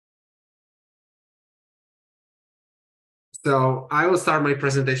So I will start my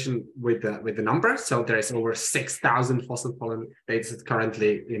presentation with the numbers. So there is over 6,000 fossil pollen datasets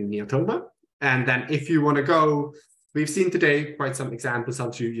currently in Neotoma. And then if you want to go, we've seen today quite some examples how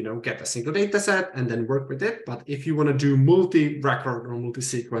to get a single data set and then work with it. But if you want to do multi-record or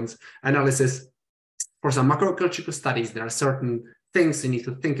multi-sequence analysis for some macroecological studies, there are certain things you need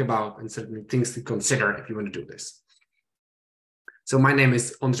to think about and certain things to consider if you want to do this. So my name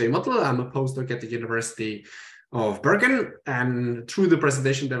is Ondrej Mottl. I'm a postdoc at the University of Bergen, and through the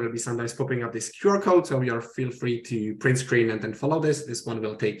presentation there will be sometimes popping up this QR code, so you feel free to print screen and then follow this. This one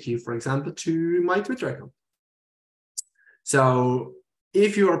will take you, for example, to my Twitter account. So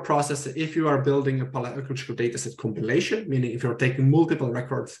if you are building a paleoecological dataset compilation, meaning if you're taking multiple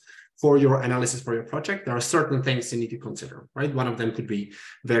records for your analysis for your project, there are certain things you need to consider, right? One of them could be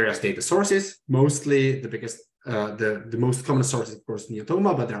various data sources. Mostly the most common source is, of course,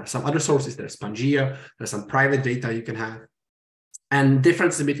 Neotoma, but there are some other sources. There's Pangea, there's some private data you can have. And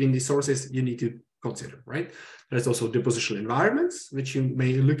differences between these sources you need to consider, right? There's also depositional environments, which you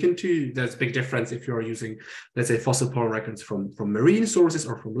may look into. There's a big difference if you're using, let's say, FossilPoll records from marine sources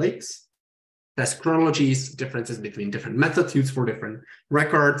or from lakes. There's chronologies, differences between different method use for different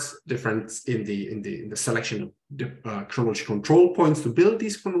records, difference in the selection of the chronology control points to build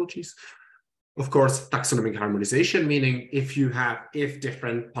these chronologies. Of course, taxonomic harmonization, meaning if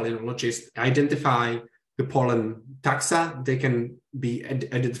different palynologists identify the pollen taxa, they can be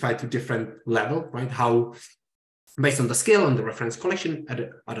identified to different level, right? How, based on the scale, on the reference collection,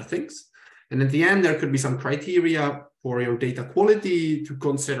 other things. And at the end, there could be some criteria for your data quality to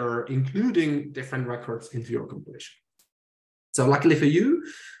consider including different records into your compilation. So luckily for you,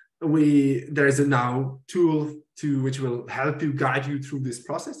 there is a now tool which will help you guide you through this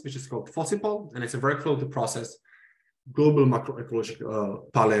process, which is called FossilPoll, and it's a workflow to process global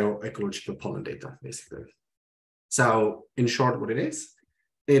macroecological, paleoecological pollen data, basically. So in short, what it is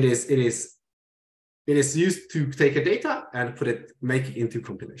used to take a data and make it into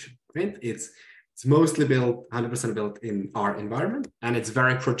compilation, right? It's mostly built, 100% built in our environment, and it's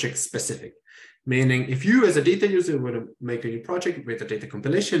very project specific. Meaning, if you as a data user want to make a new project with a data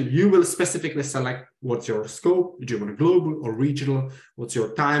compilation, you will specifically select what's your scope. Do you want a global or regional? What's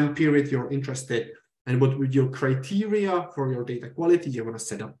your time period you're interested in? And what would your criteria for your data quality you want to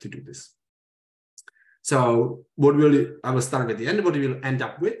set up to do this? So I will start at the end. What you will end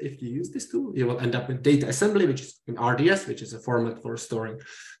up with if you use this tool, you will end up with data assembly, which is in RDS, which is a format for storing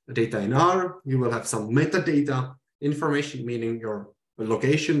data in R. You will have some metadata information, meaning your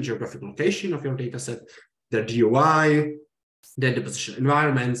location, geographic location of your data set, the DOI, the deposition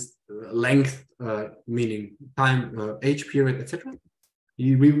environments, length, meaning time, age period, etc.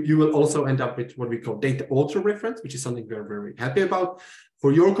 You will also end up with what we call data author reference, which is something we're very happy about.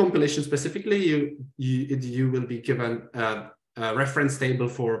 For your compilation specifically, you will be given a reference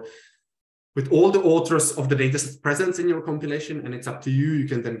table with all the authors of the dataset present in your compilation, and it's up to you. You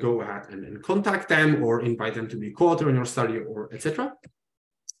can then go ahead and contact them or invite them to be co-author in your study or etc.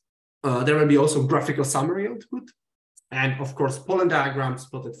 There will be also graphical summary output, and of course pollen diagrams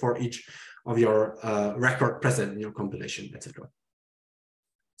plotted for each of your record present in your compilation, etc.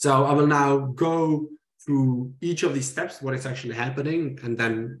 So I will now go through each of these steps, what is actually happening, and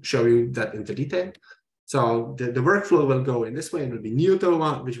then show you that into detail. So the workflow will go in this way. It will be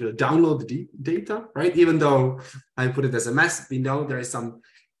Neotoma, which will download the data, right? Even though I put it as a mess, we know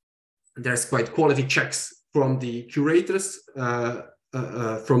there's quite quality checks from the curators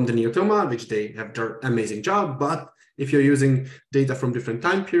from the Neotoma, which they have done an amazing job. But if you're using data from different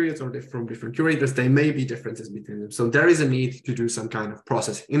time periods or from different curators, there may be differences between them. So there is a need to do some kind of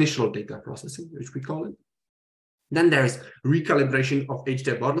processing, initial data processing, which we call it. Then there's recalibration of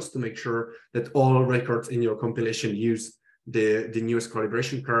AHW models to make sure that all records in your compilation use the newest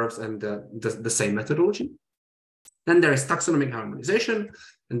calibration curves and the same methodology. Then there is taxonomic harmonization,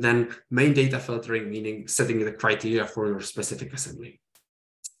 and then main data filtering, meaning setting the criteria for your specific assembly.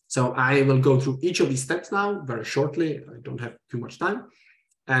 So I will go through each of these steps now very shortly. I don't have too much time,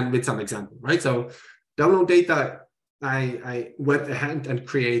 and with some example, right? So download data. I went ahead and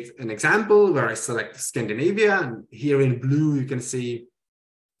create an example where I select Scandinavia, and here in blue you can see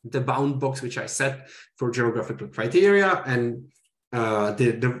the bound box which I set for geographical criteria, and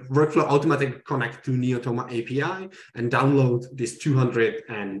the workflow automatically connect to Neotoma API and download these 200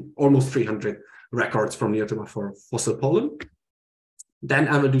 and almost 300 records from Neotoma for fossil pollen. Then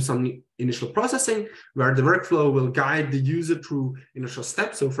I will do some initial processing where the workflow will guide the user through initial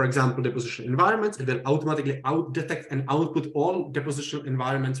steps. So for example, depositional environments, it will automatically detect and output all depositional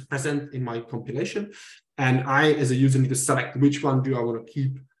environments present in my compilation. And I, as a user, need to select which one do I want to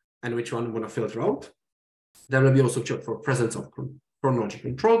keep and which one I want to filter out. There will be also checked for presence of chronological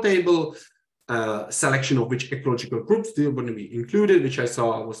control table, selection of which ecological groups do want to be included, which I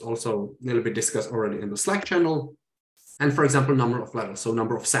saw was also a little bit discussed already in the Slack channel. And for example, number of levels, so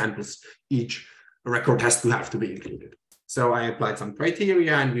number of samples each record has to be included. So I applied some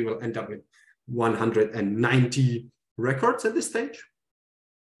criteria and we will end up with 190 records at this stage.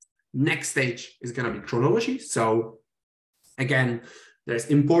 Next stage is going to be chronology. So again, there's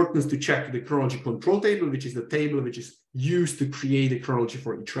importance to check the chronology control table, which is the table which is used to create a chronology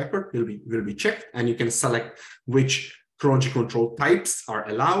for each record will be checked, and you can select which chronology control types are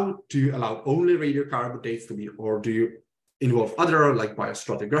allowed. Do you allow only radiocarbon dates to be, or do you involve other like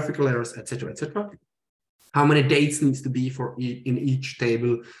biostratigraphical errors, etc., etc.? How many dates needs to be for in each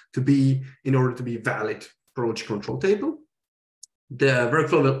table to be in order to be valid chronology control table? The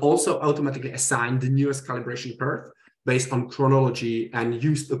workflow will also automatically assign the newest calibration curve based on chronology and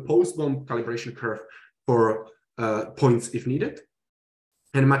use the post-bomb calibration curve for points if needed,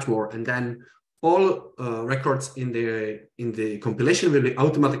 and much more. And then all records in the compilation will be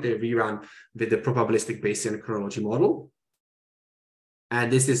automatically rerun with the probabilistic Bayesian chronology model.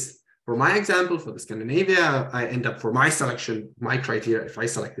 And this is for my example, for the Scandinavia, I end up for my selection, my criteria, if I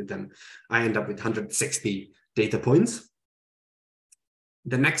selected them, I end up with 160 data points.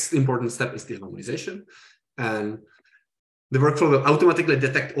 The next important step is the harmonization. And the workflow will automatically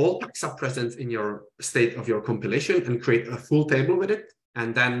detect all taxa present in your state of your compilation and create a full table with it.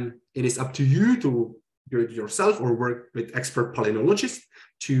 And then it is up to you to do it yourself or work with expert palynologists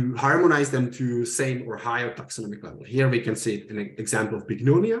to harmonize them to same or higher taxonomic level. Here we can see an example of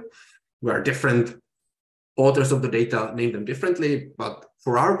Bignonia, where different authors of the data name them differently, but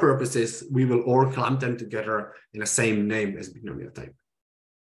for our purposes, we will all clump them together in the same name as Bignonia type.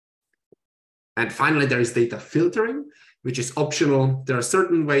 And finally, there is data filtering, which is optional. There are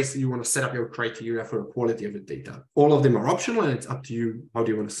certain ways you want to set up your criteria for the quality of the data. All of them are optional, and it's up to you how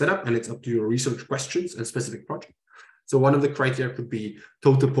do you want to set up, and it's up to your research questions and specific project. So one of the criteria could be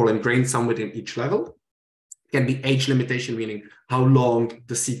total pollen grain sum within each level. It can be age limitation, meaning how long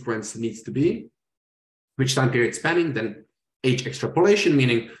the sequence needs to be, which time period spanning, then age extrapolation,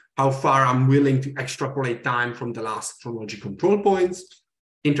 meaning how far I'm willing to extrapolate time from the last chronology control points,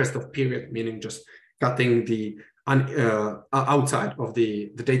 interest of period, meaning just cutting the outside of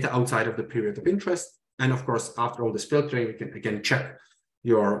the data outside of the period of interest. And of course, after all this filtering, we can again check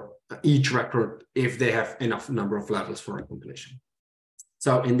your each record if they have enough number of levels for a compilation.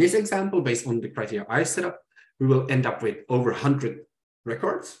 So in this example, based on the criteria I set up, we will end up with over 100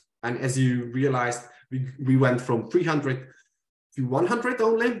 records. And as you realized, we went from 300 to 100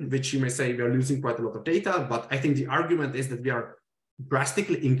 only, which you may say we are losing quite a lot of data. But I think the argument is that we are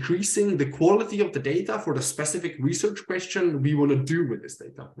drastically increasing the quality of the data for the specific research question we want to do with this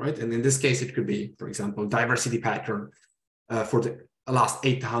data, right? And in this case, it could be, for example, diversity pattern for the last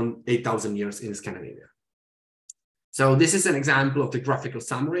 8,000 years in Scandinavia. So this is an example of the graphical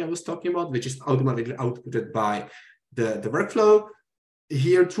summary I was talking about, which is automatically outputted by the workflow.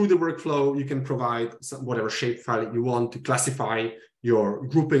 Here, through the workflow, you can provide whatever shapefile you want to classify your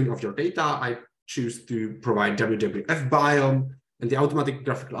grouping of your data. I choose to provide WWF biome, and the automatic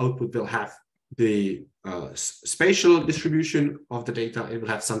graphical output will have the spatial distribution of the data. It will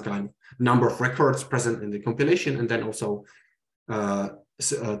have some kind of number of records present in the compilation, and then also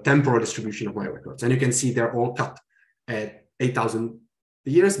temporal distribution of my records. And you can see they're all cut at 8,000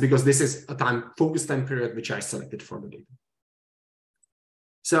 years because this is a focus time period which I selected for the data.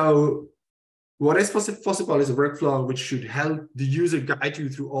 So what is FossilPoll is a workflow which should help the user guide you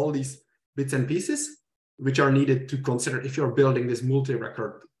through all these bits and pieces which are needed to consider if you're building this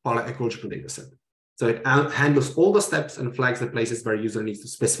multi-record polyecological data set. So it handles all the steps and flags the places where user needs to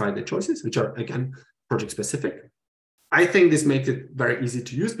specify the choices, which are, again, project specific. I think this makes it very easy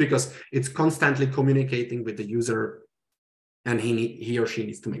to use because it's constantly communicating with the user and he or she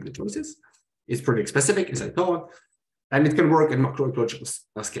needs to make the choices. It's project specific, as I thought, and it can work in macroecological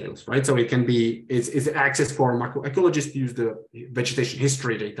scales, right? So it can be, it's access for macroecologists to use the vegetation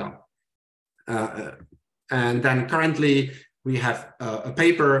history data. And then currently we have a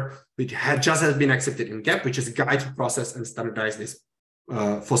paper which just has been accepted in GAP, which is a guide to process and standardize these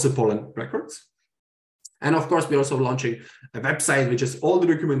fossil pollen records. And of course, we're also launching a website, which is all the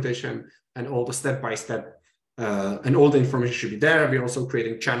documentation and all the step-by-step and all the information should be there. We're also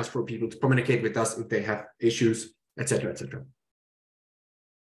creating channels for people to communicate with us if they have issues, etc., etc.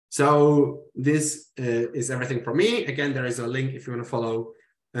 So this is everything from me. Again, there is a link if you want to follow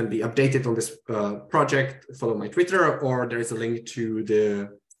and be updated on this project, follow my Twitter, or there is a link to the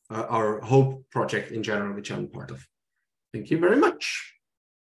our HOPE project in general, which I'm part of. Thank you very much.